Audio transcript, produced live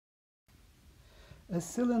A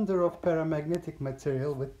cylinder of paramagnetic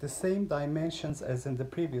material with the same dimensions as in the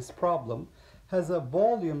previous problem has a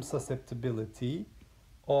volume susceptibility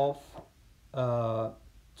of 2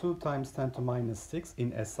 times 10 to minus 6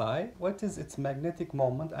 in SI. What is its magnetic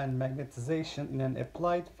moment and magnetization in an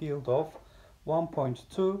applied field of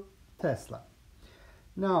 1.2 Tesla?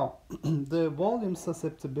 Now, the volume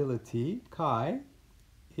susceptibility, chi,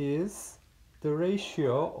 is the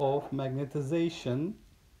ratio of magnetization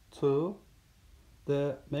to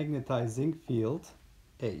the magnetizing field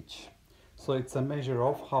H. So it's a measure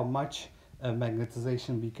of how much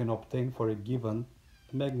magnetization we can obtain for a given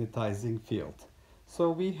magnetizing field.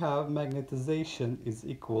 So we have magnetization is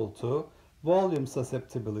equal to volume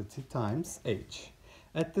susceptibility times H.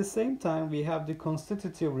 At the same time, we have the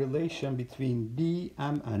constitutive relation between B,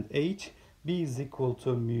 M, and H. B is equal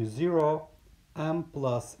to mu 0, M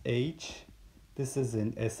plus H. This is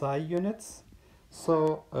in SI units.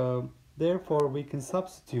 So therefore, we can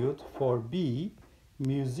substitute for B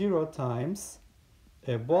mu 0 times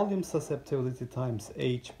volume susceptibility times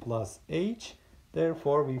H plus H.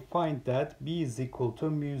 Therefore, we find that B is equal to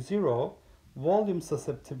mu 0 volume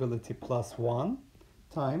susceptibility plus 1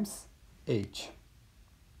 times H.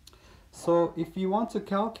 So if you want to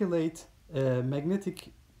calculate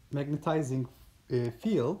magnetizing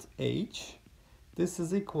field H, this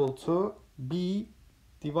is equal to B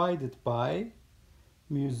divided by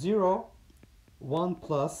mu 0, 1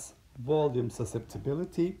 plus volume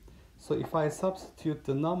susceptibility. So if I substitute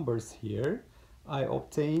the numbers here, I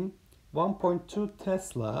obtain 1.2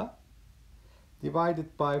 Tesla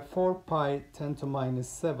divided by 4 pi 10 to minus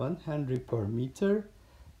 7 Henry per meter,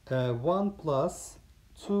 1 plus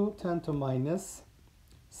 2 10 to minus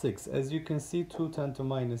 6. As you can see, 2 10 to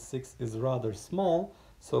minus 6 is rather small,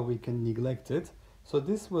 so we can neglect it. So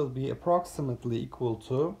this will be approximately equal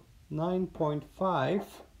to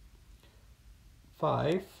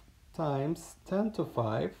 9.55 times 10 to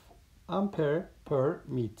 5 ampere per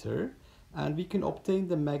meter. And we can obtain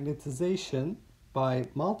the magnetization by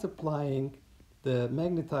multiplying the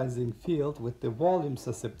magnetizing field with the volume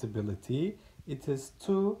susceptibility. It is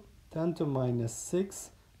 2 10 to minus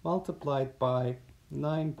 6 multiplied by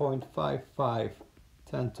 9.55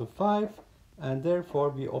 10 to 5, and therefore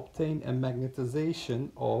we obtain a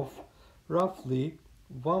magnetization of roughly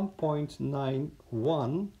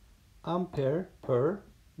 1.91 ampere per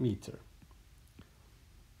meter.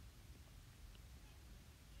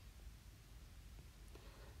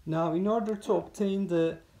 Now, in order to obtain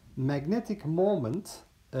the magnetic moment,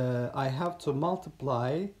 I have to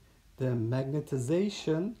multiply the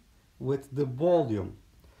magnetization with the volume.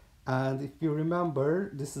 And if you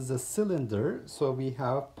remember, this is a cylinder, so we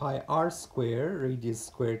have pi r square, radius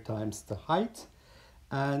square times the height,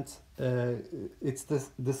 and it's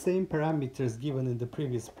the same parameters given in the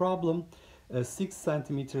previous problem. 6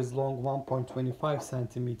 centimeters long, 1.25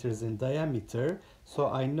 centimeters in diameter. So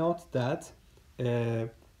I note that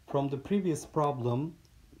from the previous problem,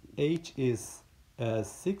 H is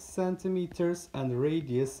 6 centimeters and the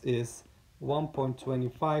radius is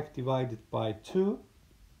 1.25 divided by 2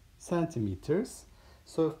 centimeters.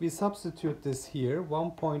 So if we substitute this here,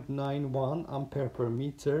 1.91 ampere per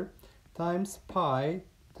meter times pi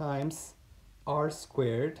times r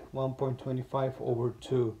squared, 1.25 over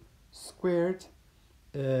 2 squared.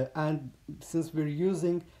 And since we're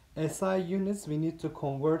using SI units, we need to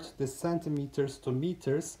convert the centimeters to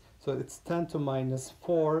meters. So it's 10 to minus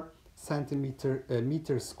 4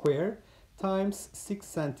 meter square times 6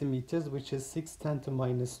 centimeters, which is 6 10 to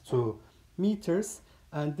minus 2 meters.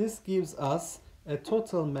 And this gives us a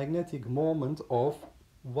total magnetic moment of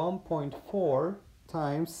 1.4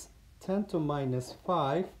 times 10 to minus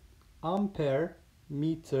 5 ampere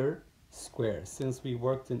meter square. Since we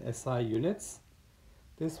worked in SI units,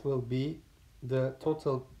 this will be the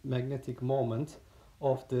total magnetic moment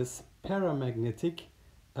of this paramagnetic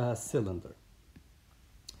cylinder.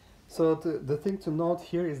 So the thing to note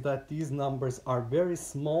here is that these numbers are very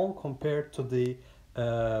small compared to the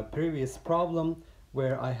previous problem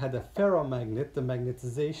where I had a ferromagnet. The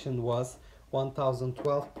magnetization was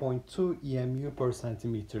 1012.2 EMU per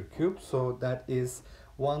centimeter cube. So that is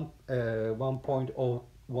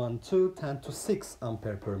 1.012 10 to 6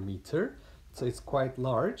 ampere per meter. So it's quite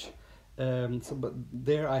large. But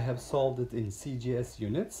there I have solved it in CGS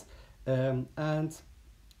units. And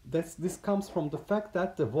this comes from the fact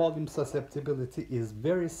that the volume susceptibility is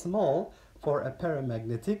very small for a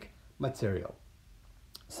paramagnetic material.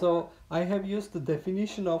 So I have used the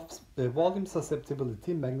definition of the volume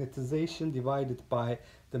susceptibility, magnetization divided by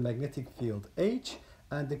the magnetic field H,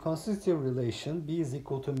 and the constitutive relation B is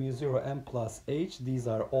equal to mu 0 M plus H. These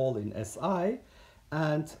are all in SI.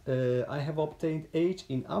 and I have obtained H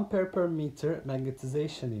in ampere per meter,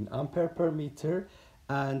 magnetization in ampere per meter,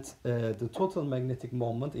 and the total magnetic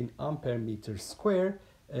moment in ampere meter square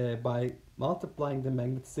by multiplying the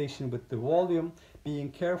magnetization with the volume, being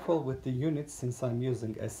careful with the units since I'm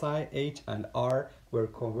using SI, H and R were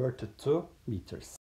converted to meters.